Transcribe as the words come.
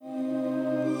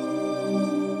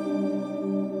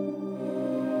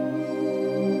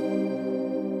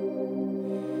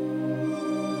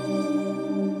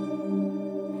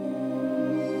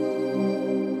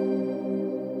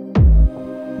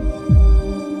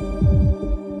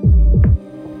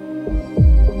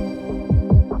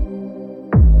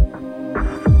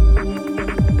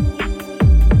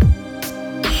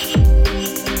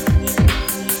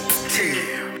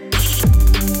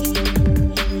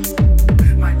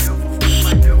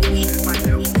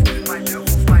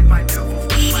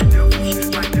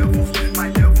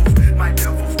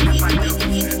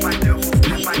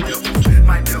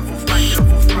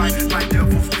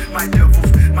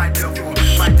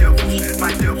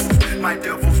my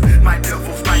devils, my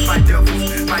devils, my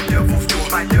devils, my devils,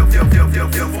 my devils,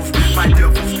 my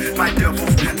devils, my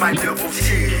devils, my devils,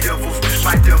 devils,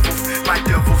 my devils, my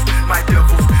devils, my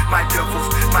devils, my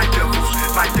devils, my devils,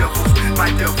 my devils,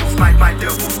 my devils, my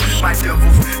devils, my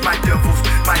devils, my devils,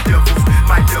 my devils,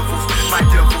 my devils, my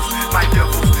devils, my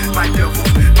devils, my devils,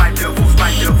 my devils,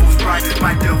 my devils, right,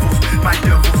 my devils, my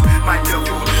devils, my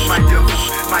devils, my devils,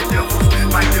 my devils,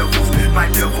 my devils,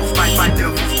 my devils, my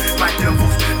devils.